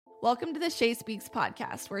Welcome to the Shay Speaks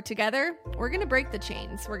podcast, where together we're going to break the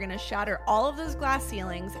chains, we're going to shatter all of those glass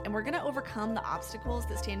ceilings, and we're going to overcome the obstacles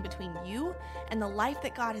that stand between you and the life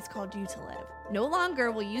that God has called you to live. No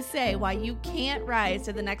longer will you say why you can't rise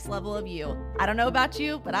to the next level of you. I don't know about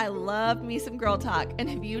you, but I love me some girl talk, and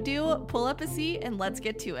if you do, pull up a seat and let's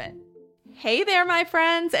get to it. Hey there, my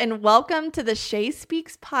friends, and welcome to the Shay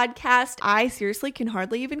Speaks podcast. I seriously can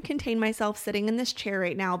hardly even contain myself sitting in this chair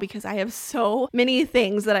right now because I have so many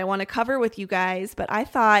things that I want to cover with you guys, but I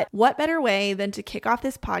thought, what better way than to kick off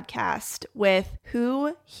this podcast with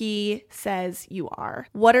who He says you are?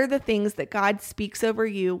 What are the things that God speaks over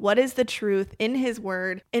you? What is the truth in His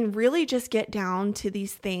Word? And really just get down to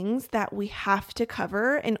these things that we have to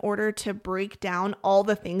cover in order to break down all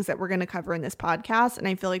the things that we're going to cover in this podcast. And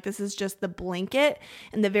I feel like this is just the blanket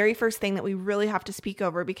and the very first thing that we really have to speak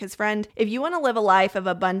over, because friend, if you want to live a life of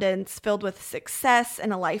abundance filled with success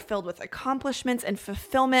and a life filled with accomplishments and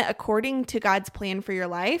fulfillment according to God's plan for your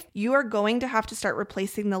life, you are going to have to start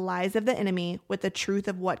replacing the lies of the enemy with the truth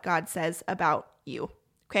of what God says about you.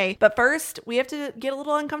 Okay, but first we have to get a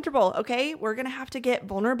little uncomfortable, okay? We're going to have to get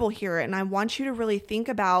vulnerable here. And I want you to really think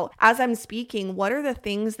about, as I'm speaking, what are the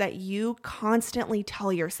things that you constantly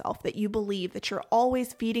tell yourself, that you believe, that you're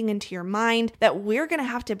always feeding into your mind, that we're going to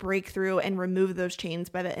have to break through and remove those chains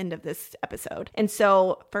by the end of this episode. And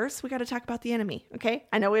so first we got to talk about the enemy, okay?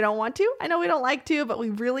 I know we don't want to, I know we don't like to, but we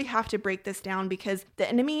really have to break this down because the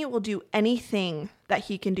enemy will do anything that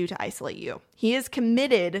he can do to isolate you. He is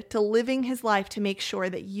committed to living his life to make sure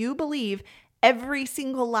that you believe every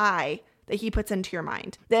single lie that he puts into your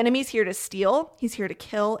mind. The enemy's here to steal, he's here to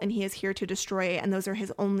kill, and he is here to destroy, and those are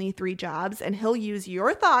his only three jobs. And he'll use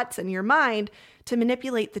your thoughts and your mind to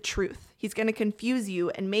manipulate the truth. He's going to confuse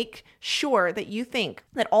you and make sure that you think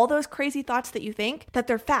that all those crazy thoughts that you think, that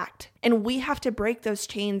they're fact. And we have to break those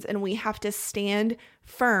chains and we have to stand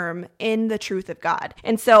firm in the truth of God.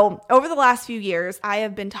 And so over the last few years, I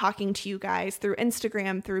have been talking to you guys through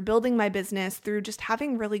Instagram, through building my business, through just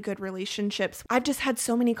having really good relationships. I've just had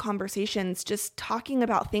so many conversations just talking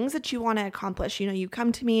about things that you want to accomplish. You know, you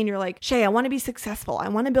come to me and you're like, Shay, I want to be successful. I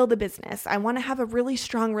want to build a business. I want to have a really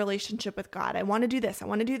strong relationship with God. I want to do this. I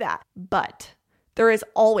want to do that. But there is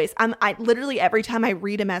always, I literally every time I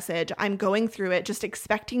read a message, I'm going through it just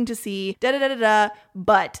expecting to see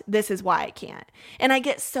but this is why I can't. And I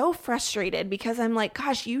get so frustrated because I'm like,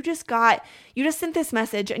 gosh, you just sent this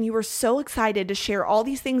message and you were so excited to share all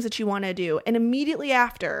these things that you want to do. And immediately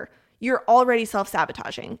after, you're already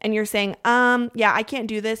self-sabotaging and you're saying, yeah, I can't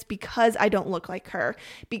do this because I don't look like her,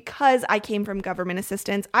 because I came from government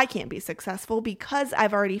assistance. I can't be successful because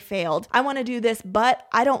I've already failed. I want to do this, but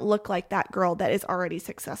I don't look like that girl that is already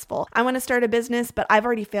successful. I want to start a business, but I've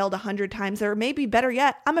already failed 100 times, or maybe better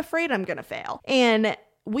yet, I'm afraid I'm going to fail. And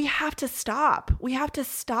we have to stop. We have to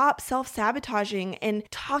stop self-sabotaging and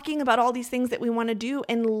talking about all these things that we want to do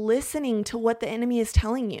and listening to what the enemy is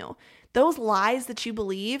telling you. Those lies that you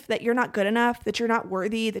believe, that you're not good enough, that you're not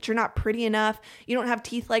worthy, that you're not pretty enough, you don't have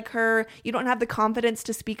teeth like her, you don't have the confidence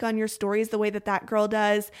to speak on your stories the way that that girl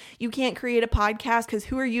does, you can't create a podcast because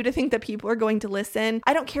who are you to think that people are going to listen?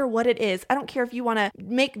 I don't care what it is. I don't care if you want to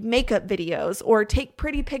make makeup videos or take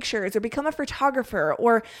pretty pictures or become a photographer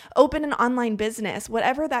or open an online business,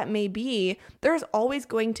 whatever that may be. There's always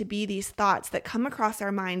going to be these thoughts that come across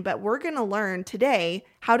our mind, but we're going to learn today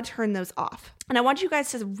how to turn those off. And I want you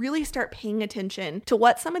guys to really start paying attention to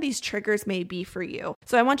what some of these triggers may be for you.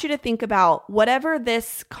 So I want you to think about whatever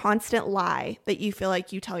this constant lie that you feel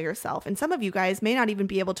like you tell yourself. And some of you guys may not even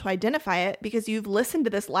be able to identify it because you've listened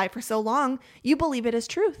to this lie for so long, you believe it is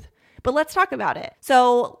truth. But let's talk about it.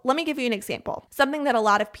 So let me give you an example. Something that a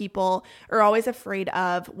lot of people are always afraid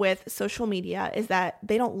of with social media is that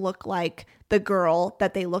they don't look like the girl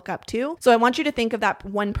that they look up to. So I want you to think of that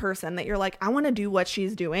one person that you're like, I want to do what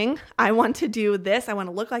she's doing. I want to do this. I want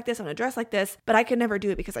to look like this. I want to dress like this, but I could never do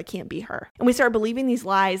it because I can't be her. And we start believing these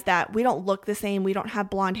lies that we don't look the same. We don't have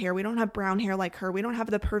blonde hair. We don't have brown hair like her. We don't have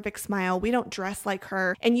the perfect smile. We don't dress like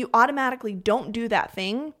her. And you automatically don't do that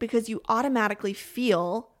thing because you automatically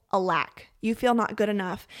feel a lack. You feel not good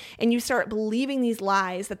enough. And you start believing these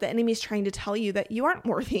lies that the enemy is trying to tell you that you aren't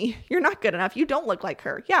worthy. You're not good enough. You don't look like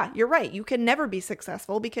her. Yeah, you're right. You can never be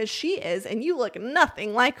successful because she is, and you look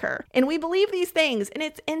nothing like her. And we believe these things, and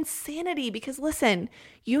it's insanity because listen,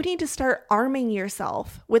 you need to start arming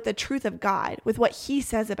yourself with the truth of God, with what He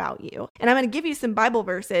says about you. And I'm going to give you some Bible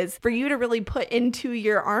verses for you to really put into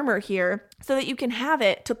your armor here so that you can have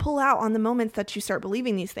it to pull out on the moments that you start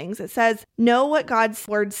believing these things. It says, know what God's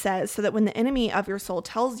word says so that when the enemy of your soul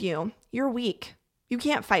tells you, you're weak, You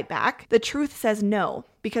can't fight back. The truth says no,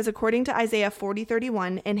 because according to Isaiah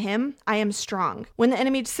 40:31, in him, I am strong. When the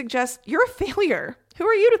enemy suggests you're a failure, who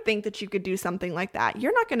are you to think that you could do something like that?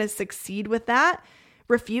 You're not going to succeed with that.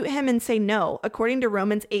 Refute him and say no. According to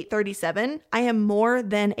Romans 8:37, I am more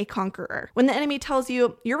than a conqueror. When the enemy tells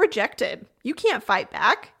you you're rejected, you can't fight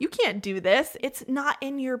back. You can't do this. It's not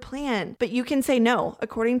in your plan. But you can say no.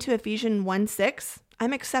 According to Ephesians 1:6,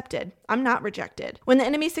 I'm accepted. I'm not rejected. When the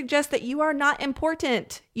enemy suggests that you are not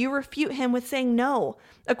important, you refute him with saying no.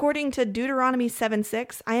 According to Deuteronomy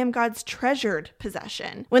 7:6, I am God's treasured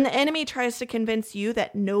possession. When the enemy tries to convince you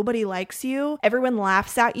that nobody likes you, everyone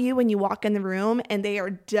laughs at you when you walk in the room, and they are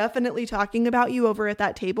definitely talking about you over at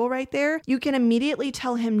that table right there, you can immediately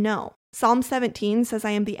tell him no. Psalm 17 says, I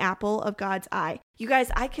am the apple of God's eye. You guys,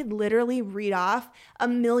 I could literally read off a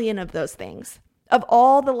million of those things. Of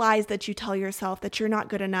all the lies that you tell yourself that you're not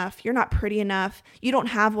good enough, you're not pretty enough, you don't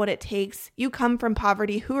have what it takes, you come from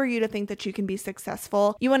poverty, who are you to think that you can be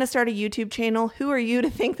successful? You want to start a YouTube channel, who are you to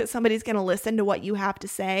think that somebody's going to listen to what you have to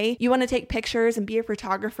say? You want to take pictures and be a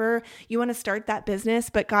photographer, you want to start that business,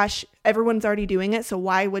 but gosh, everyone's already doing it, so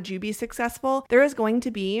why would you be successful? There is going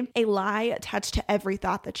to be a lie attached to every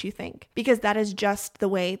thought that you think, because that is just the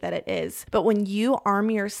way that it is. But when you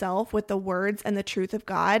arm yourself with the words and the truth of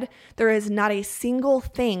God, there is not a single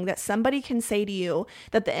thing that somebody can say to you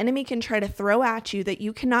that the enemy can try to throw at you that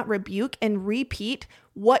you cannot rebuke and repeat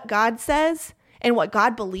what God says and what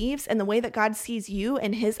God believes and the way that God sees you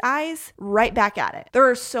in his eyes right back at it. There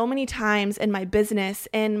are so many times in my business,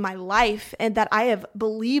 in my life, and that I have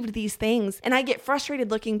believed these things, and I get frustrated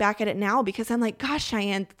looking back at it now because I'm like, gosh,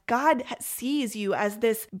 Cheyenne, God sees you as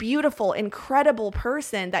this beautiful, incredible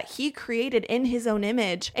person that he created in his own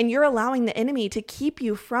image, and you're allowing the enemy to keep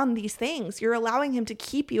you from these things. You're allowing him to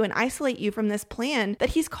keep you and isolate you from this plan that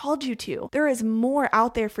he's called you to. There is more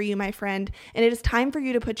out there for you, my friend, and it is time for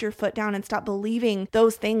you to put your foot down and stop believing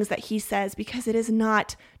those things that he says, because it is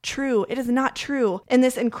not true. It is not true. In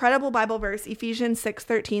this incredible Bible verse, Ephesians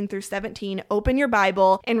 6:13 through 17, open your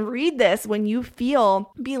Bible and read this when you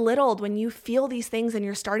feel belittled, when you feel these things and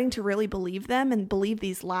you're starting to really believe them and believe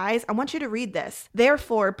these lies. I want you to read this.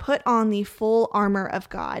 Therefore, put on the full armor of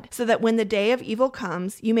God, so that when the day of evil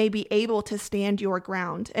comes, you may be able to stand your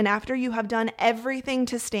ground. And after you have done everything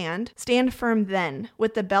to stand, stand firm then,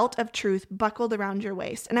 with the belt of truth buckled around your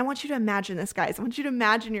waist. And I want you to imagine this, guys. I want you to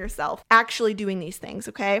imagine yourself actually doing these things,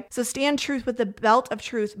 okay? So stand truth with the belt of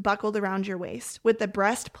truth buckled around your waist, with the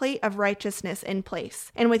breastplate of righteousness in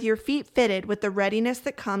place, and with your feet fitted with the readiness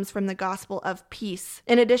that comes from the gospel of peace.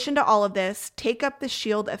 In addition to all of this, take up the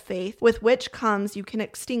shield of faith, with which comes you can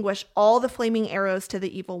extinguish all the flaming arrows to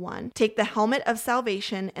the evil one. Take the helmet of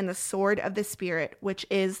salvation and the sword of the Spirit, which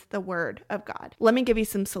is the word of God. Let me give you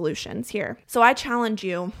some solutions here. So I challenge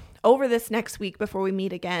you, over this next week before we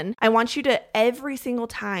meet again, I want you to, every single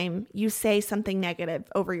time you say something negative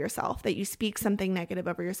over yourself, that you speak something negative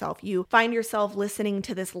over yourself, you find yourself listening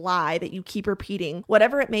to this lie that you keep repeating,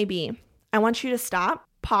 whatever it may be, I want you to stop,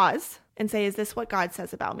 pause, and say, is this what God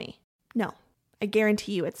says about me? No, I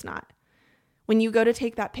guarantee you it's not. When you go to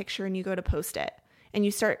take that picture and you go to post it and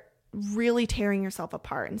you start really tearing yourself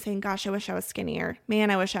apart and saying, gosh, I wish I was skinnier. Man,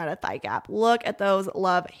 I wish I had a thigh gap. Look at those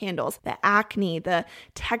love handles, the acne, the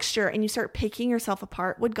texture, and you start picking yourself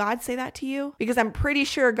apart. Would God say that to you? Because I'm pretty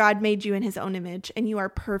sure God made you in his own image and you are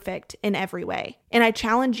perfect in every way. And I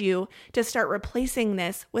challenge you to start replacing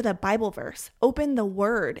this with a Bible verse. Open the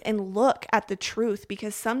word and look at the truth,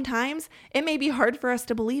 because sometimes it may be hard for us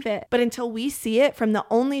to believe it, but until we see it from the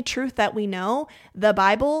only truth that we know, the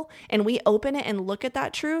Bible, and we open it and look at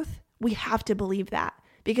that truth, we have to believe that,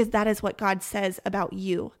 because that is what God says about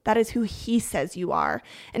you. That is who he says you are.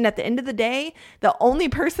 And at the end of the day, the only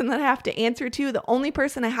person that I have to answer to, the only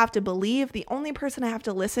person I have to believe, the only person I have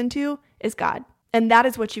to listen to is God. And that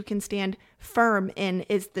is what you can stand firm in,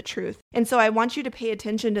 is the truth. And so I want you to pay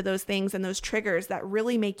attention to those things and those triggers that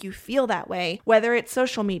really make you feel that way, whether it's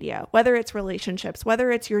social media, whether it's relationships,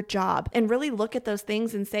 whether it's your job, and really look at those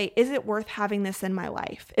things and say, is it worth having this in my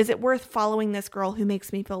life? Is it worth following this girl who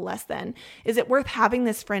makes me feel less than? Is it worth having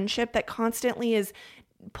this friendship that constantly is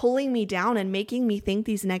pulling me down and making me think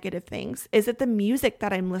these negative things? Is it the music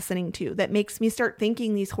that I'm listening to that makes me start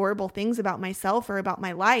thinking these horrible things about myself or about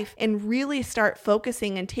my life, and really start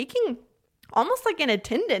focusing and taking almost like an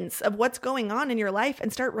attendance of what's going on in your life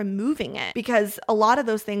and start removing it? Because a lot of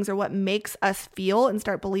those things are what makes us feel and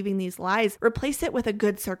start believing these lies. Replace it with a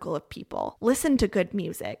good circle of people. Listen to good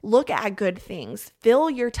music. Look at good things. Fill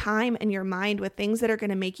your time and your mind with things that are going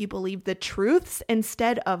to make you believe the truths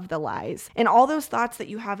instead of the lies. And all those thoughts that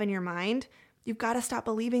you have in your mind, You've got to stop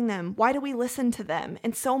believing them. Why do we listen to them?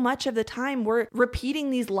 And so much of the time we're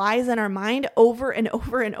repeating these lies in our mind over and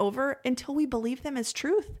over and over until we believe them as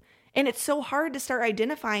truth. And it's so hard to start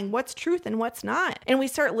identifying what's truth and what's not. And we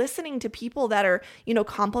start listening to people that are,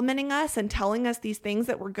 complimenting us and telling us these things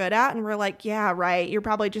that we're good at. And we're like, yeah, right. You're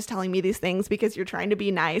probably just telling me these things because you're trying to be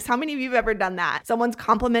nice. How many of you have ever done that? Someone's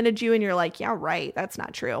complimented you and you're like, yeah, right. That's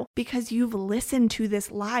not true. Because you've listened to this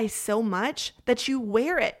lie so much that you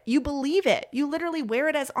wear it. You believe it. You literally wear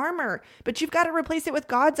it as armor, but you've got to replace it with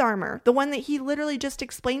God's armor. The one that he literally just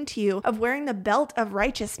explained to you of wearing the belt of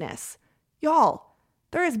righteousness. Y'all,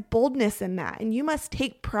 there is boldness in that, and you must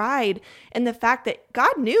take pride in the fact that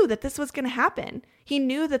God knew that this was going to happen. He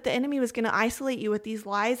knew that the enemy was going to isolate you with these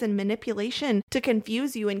lies and manipulation to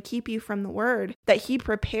confuse you and keep you from the word, that he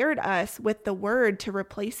prepared us with the word to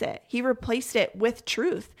replace it. He replaced it with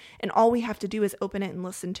truth, and all we have to do is open it and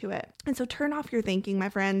listen to it. And so turn off your thinking, my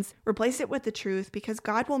friends. Replace it with the truth, because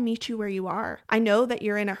God will meet you where you are. I know that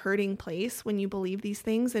you're in a hurting place when you believe these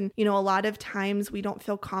things, and a lot of times we don't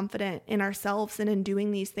feel confident in ourselves and in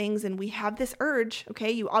doing these things, and we have this urge,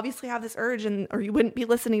 okay? You obviously have this urge, or you wouldn't be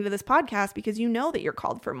listening to this podcast because you know that you're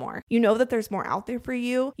called for more. You know that there's more out there for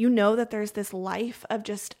you. You know that there's this life of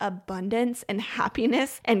just abundance and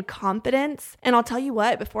happiness and confidence. And I'll tell you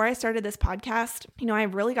what, before I started this podcast, I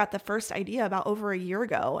really got the first idea about over a year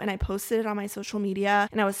ago, and I posted it on my social media,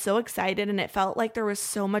 and I was so excited, and it felt like there was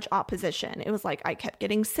so much opposition. It was like I kept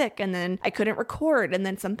getting sick, and then I couldn't record, and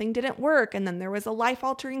then something didn't work, and then there was a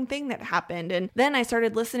life-altering thing that happened. And then I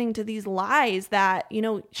started listening to these lies that,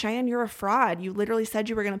 Cheyenne, you're a fraud. You literally said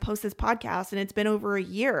you were going to post this podcast, and it's been over a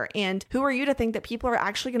year. And who are you to think that people are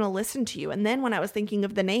actually going to listen to you? And then when I was thinking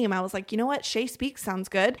of the name, I was like, you know what? Shay Speaks sounds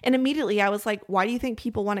good. And immediately I was like, why do you think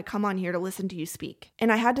people want to come on here to listen to you speak?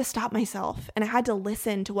 And I had to stop myself, and I had to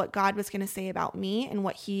listen to what God was going to say about me and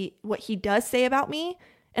what he does say about me.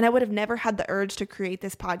 And I would have never had the urge to create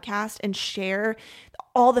this podcast and share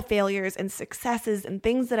all the failures and successes and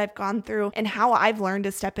things that I've gone through and how I've learned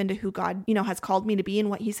to step into who God, has called me to be and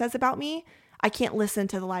what he says about me. I can't listen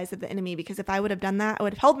to the lies of the enemy, because if I would have done that, I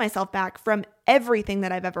would have held myself back from everything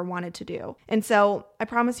that I've ever wanted to do. And so I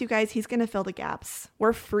promise you guys, he's going to fill the gaps.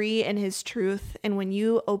 We're free in his truth. And when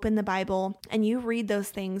you open the Bible and you read those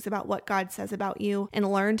things about what God says about you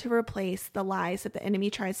and learn to replace the lies that the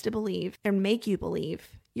enemy tries to believe and make you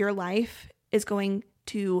believe, your life is going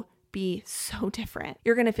to be so different.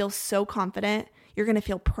 You're going to feel so confident. You're going to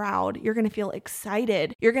feel proud. You're going to feel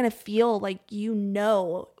excited. You're going to feel like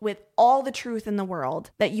with all the truth in the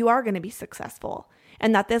world that you are going to be successful,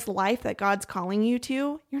 and that this life that God's calling you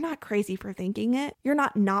to, you're not crazy for thinking it. You're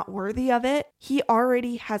not worthy of it. He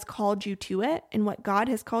already has called you to it, and what God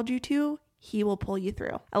has called you to, he will pull you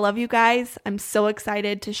through. I love you guys. I'm so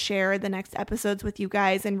excited to share the next episodes with you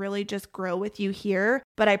guys and really just grow with you here.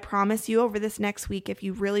 But I promise you, over this next week, if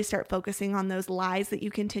you really start focusing on those lies that you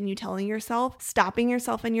continue telling yourself, stopping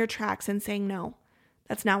yourself in your tracks and saying, no,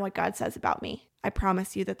 that's not what God says about me, I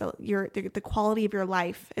promise you that the quality of your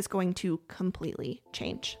life is going to completely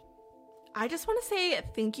change. I just want to say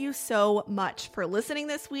thank you so much for listening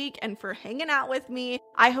this week and for hanging out with me.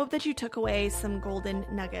 I hope that you took away some golden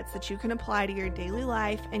nuggets that you can apply to your daily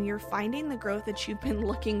life, and you're finding the growth that you've been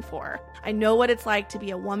looking for. I know what it's like to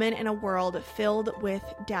be a woman in a world filled with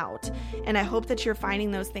doubt, and I hope that you're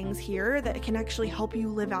finding those things here that can actually help you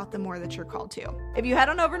live out the more that you're called to. If you head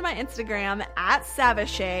on over to my Instagram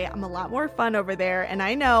 @Savashay, I'm a lot more fun over there, and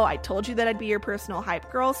I know I told you that I'd be your personal hype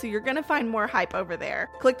girl, so you're going to find more hype over there.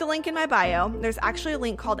 Click the link in my bio. There's actually a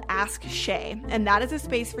link called Ask Shay, and that is a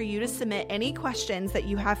space for you to submit any questions that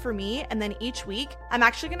you have for me. And then each week, I'm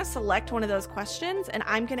actually going to select one of those questions, and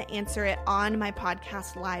I'm going to answer it on my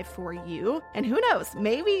podcast live for you. And who knows,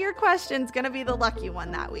 maybe your question's going to be the lucky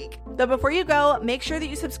one that week. But before you go, make sure that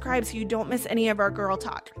you subscribe so you don't miss any of our girl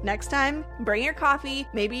talk. Next time, bring your coffee,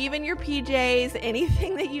 maybe even your PJs,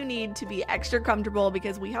 anything that you need to be extra comfortable,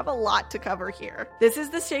 because we have a lot to cover here. This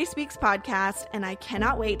is the Shay Speaks podcast, and I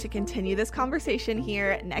cannot wait to continue this conversation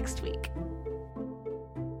here next week.